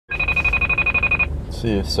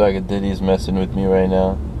See if Swagadiddy's messing with me right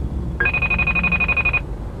now.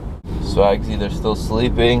 Swag's either still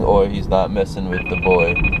sleeping or he's not messing with the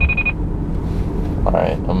boy.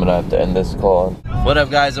 Alright, I'm gonna have to end this call. What up,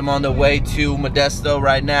 guys? I'm on the way to Modesto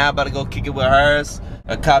right now. About to go kick it with hers.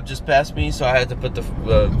 A cop just passed me, so I had to put the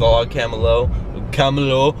vlog cam low. The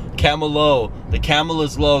camel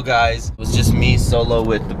is low, guys. It was just me solo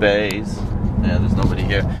with the bays. Yeah, there's nobody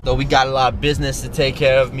here. Though we got a lot of business to take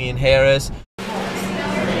care of, me and Harris.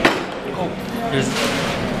 Oh, there's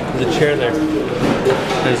a chair there.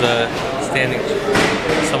 There's a standing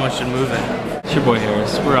chair. Someone should move it. It's your boy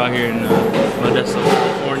Harris. We're out here in Modesto,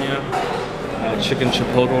 California. Chicken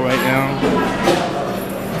Chipotle right now.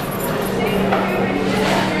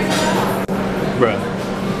 Bruh.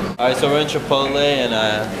 Alright, so we're in Chipotle and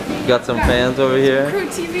got some fans over here.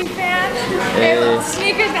 QrewTV fan. Hey, little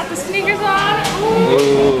sneakers, got the sneakers on.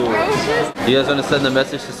 Ooh. You guys want to send a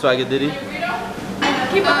message to Swagadiddy?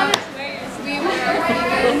 Keep on its ways. We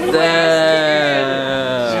will.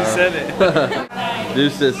 Damn. She said it.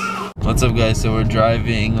 Deuces. What's up, guys? So we're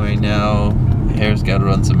driving right now. Hair's got to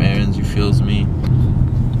run some errands. You feels me?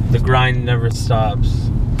 The grind never stops.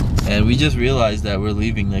 And we just realized that we're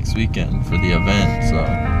leaving next weekend for the event. So,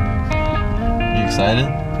 you excited?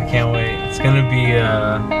 I can't wait. It's gonna be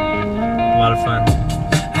a lot of fun.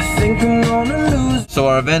 I think I'm gonna lose. So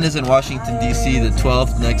our event is in Washington, D.C. the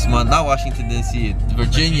 12th next month. Not Washington, D.C.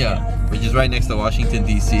 Virginia, which is right next to Washington,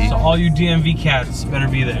 D.C. So all you DMV cats better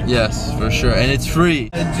be there. Yes, for sure. And it's free.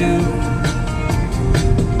 I do.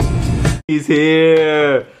 He's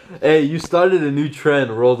here. Hey, you started a new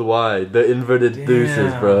trend worldwide. The inverted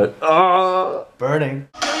deuces, bro. Oh. Burning.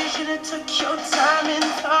 Who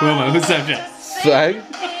am I? Who's that? Swag.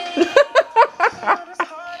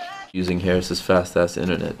 Using Harris's fast-ass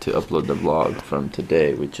internet to upload the vlog from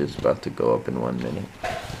today, which is about to go up in 1 minute.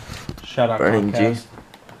 Shout out Burning Comcast.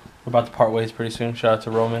 We're about to part ways pretty soon. Shout out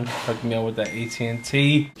to Roman hooking me up with that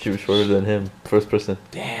AT&T. She was shorter than him. First person.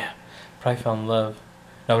 Damn. Probably fell in love.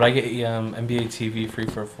 No, but I get NBA TV free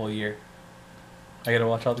for a full year. I gotta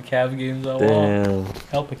watch all the Cavs games. Damn.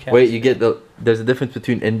 Help a Cavs. Wait, you get the. There's a difference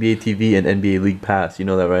between NBA TV and NBA League Pass. You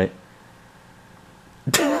know that, right?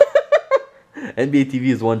 NBA TV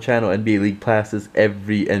is one channel. NBA League Pass is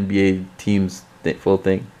every NBA team's full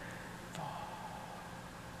thing.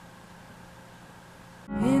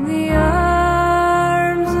 In the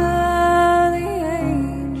arms of the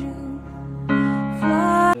angel.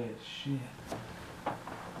 Fly. Shit.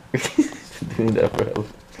 Doing that forever.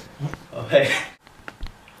 Oh, hey.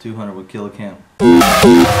 200 would kill a camp.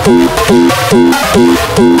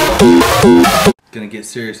 Gonna get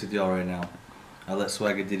serious with y'all right now. I let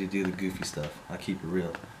Swagadiddy do the goofy stuff. I keep it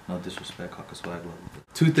real. No disrespect, Hawka Swag love.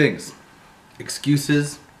 Two things.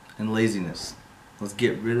 Excuses and laziness. Let's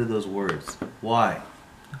get rid of those words. Why?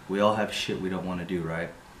 We all have shit we don't want to do, right?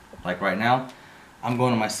 Like right now, I'm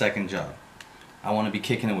going to my second job. I want to be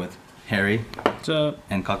kicking it with Harry What's up?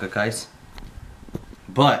 and Kakakais.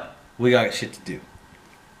 But we got shit to do.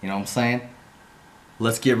 You know what I'm saying?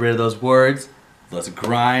 Let's get rid of those words. Let's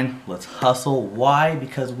grind. Let's hustle. Why?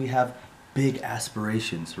 Because we have big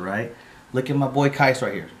aspirations, right? Look at my boy Kais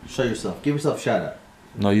right here. Show yourself. Give yourself a shout out.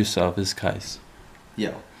 No, yourself is Kais.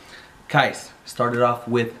 Yo. Kais started off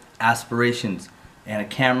with aspirations and a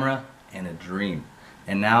camera and a dream.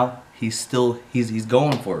 And now he's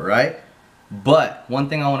going for it, right? But one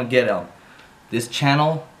thing I want to get on. This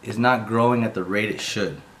channel is not growing at the rate it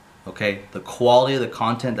should. Okay? The quality of the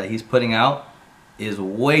content that he's putting out is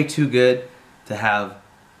way too good to have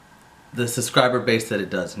the subscriber base that it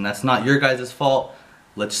does, and that's not your guys' fault.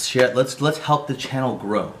 Let's share. Let's help the channel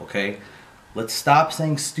grow. Okay, let's stop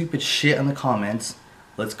saying stupid shit in the comments.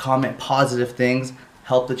 Let's comment positive things.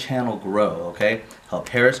 Help the channel grow. Okay, help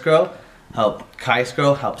Harris grow, help Kais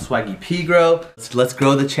grow, help Swaggy P grow. Let's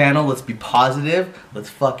grow the channel. Let's be positive. Let's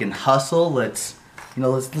fucking hustle. Let's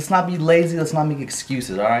not be lazy. Let's not make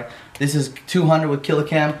excuses. All right. This is 200 with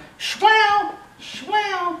Killicam. Shwow,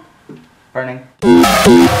 shwow. Burning.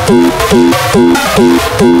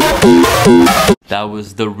 That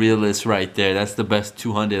was the realest right there. That's the best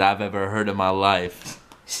 200 I've ever heard in my life.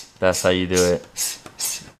 That's how you do it.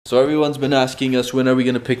 So everyone's been asking us, when are we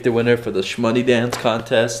going to pick the winner for the Shmoney Dance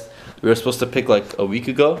contest? We were supposed to pick like a week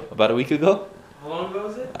ago. About a week ago? How long ago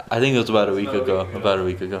was it? I think it was about a week ago. About a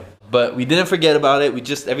week ago. But we didn't forget about it. We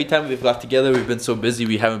just, every time we've got together, we've been so busy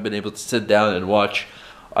we haven't been able to sit down and watch.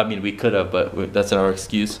 I mean, we could have, but that's our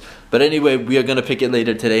excuse. But anyway, we are going to pick it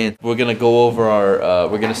later today, and we're going to go over our,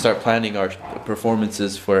 we're going to start planning our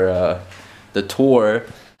performances for the tour.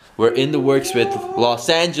 We're in the works with Los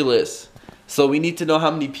Angeles, So we need to know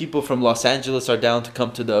how many people from Los Angeles are down to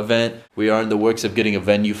come to the event. We are in the works of getting a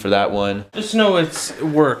venue for that one. Just know it's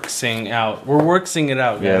working out. We're working it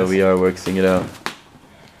out, guys. Yeah, we are working it out.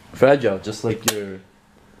 Fragile, just like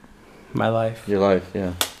My life. your life,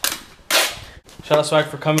 yeah. Shout out Swag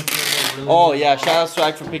for coming. Oh yeah, shout out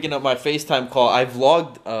Swag for picking up my FaceTime call. I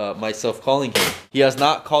vlogged myself calling him. He has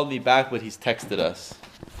not called me back, but he's texted us.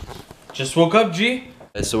 Just woke up, G.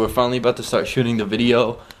 So we're finally about to start shooting the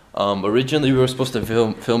video. Originally we were supposed to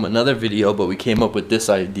film another video, but we came up with this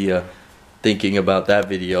idea thinking about that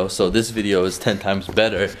video. So this video is 10 times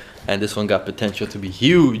better, and this one got potential to be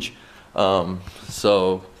huge.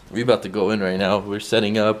 So we're about to go in right now. We're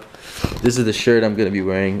setting up. This is the shirt I'm gonna be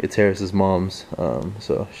wearing. It's Harris's mom's.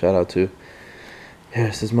 So shout out to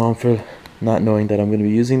Harris's mom for not knowing that I'm gonna be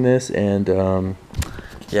using this. And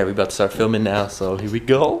yeah, we're about to start filming now. So here we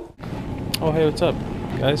go. Oh hey, what's up,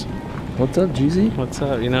 guys? What's up, Jeezy? What's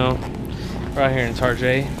up? You know, we're out here in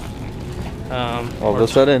Tarjay. All of a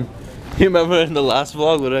sudden, you remember in the last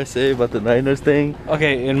vlog what did I say about the Niners thing?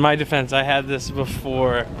 Okay, in my defense, I had this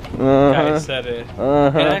before guys said it.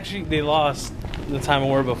 And actually, they lost the time of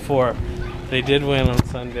war before. They did win on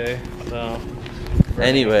Sunday, so.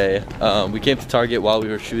 Anyway, we came to Target while we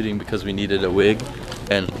were shooting because we needed a wig.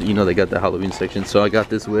 And you know they got the Halloween section, so I got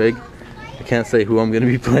this wig. I can't say who I'm gonna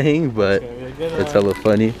be playing, but it's hella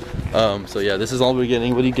funny. So yeah, this is all we're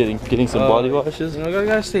getting. What are you getting? Getting some body washes? You know, you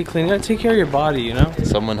gotta stay clean. You gotta take care of your body, you know?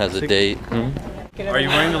 Someone has a date. Are you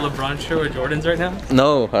wearing the LeBron shirt with Jordans right now?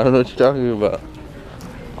 No, I don't know what you're talking about.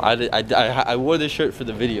 I wore this shirt for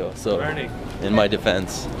the video, so in my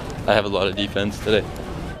defense, I have a lot of defense today.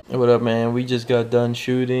 Hey, what up, man? We just got done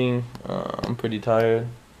shooting. I'm pretty tired.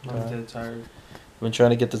 I'm dead tired. I've been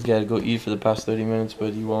trying to get this guy to go eat for the past 30 minutes,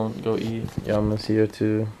 but he won't go eat. Yama's here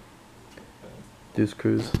to do his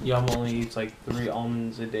cruise. Yama only eats like 3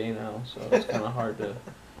 almonds a day now, so it's kind of hard to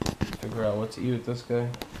figure out what to eat with this guy.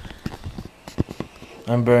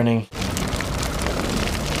 I'm burning.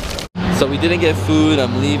 So we didn't get food.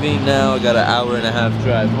 I'm leaving now. I got an hour and a half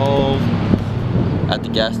drive home. At the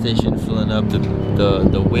gas station, filling up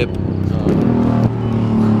the whip.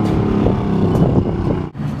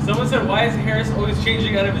 Someone said, why is Harris always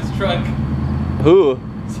changing out of his truck? Who?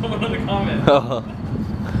 Someone in the comment.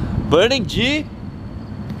 Burning G?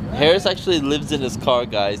 Harris actually lives in his car,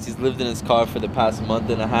 guys. He's lived in his car for the past month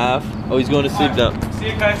and a half. Oh, he's going to sleep now. See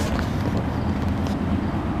you guys.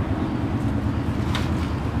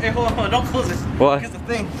 Hey, hold on, don't close it. Why? Here's the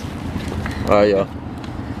thing. Alright, y'all.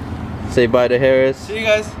 Say bye to Harris. See you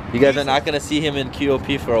guys. You guys are not going to see him in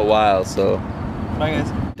QOP for a while, so. Bye,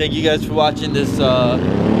 guys. Thank you guys for watching this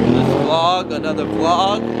vlog, another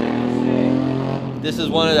vlog. This is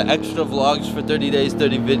one of the extra vlogs for 30 days,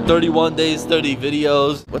 31 days, 30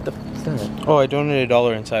 videos. What the f is that? Oh, I donated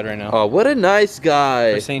 $1 inside right now. Oh, what a nice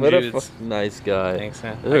guy. For St. What Jude's. a nice guy. Thanks,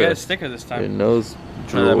 man. Ugh. I got a sticker this time. Your nose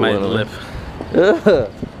Oh, that might lip.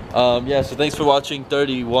 Yeah, so thanks for watching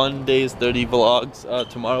 31 days, 30 vlogs.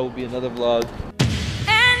 Tomorrow will be another vlog.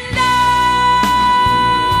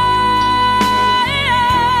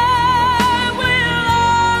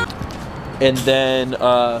 And then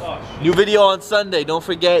new video on Sunday. Don't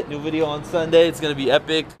forget, new video on Sunday. It's gonna be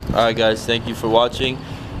epic. Alright guys, thank you for watching.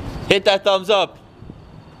 Hit that thumbs up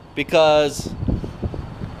because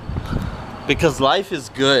life is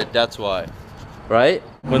good, that's why. Right?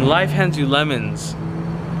 When life hands you lemons,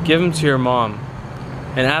 give them to your mom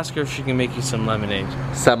and ask her if she can make you some lemonade.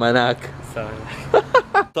 Samanak. So,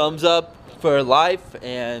 Thumbs up for life,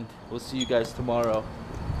 and we'll see you guys tomorrow.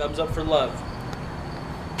 thumbs up for love.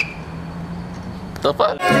 The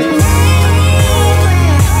fuck?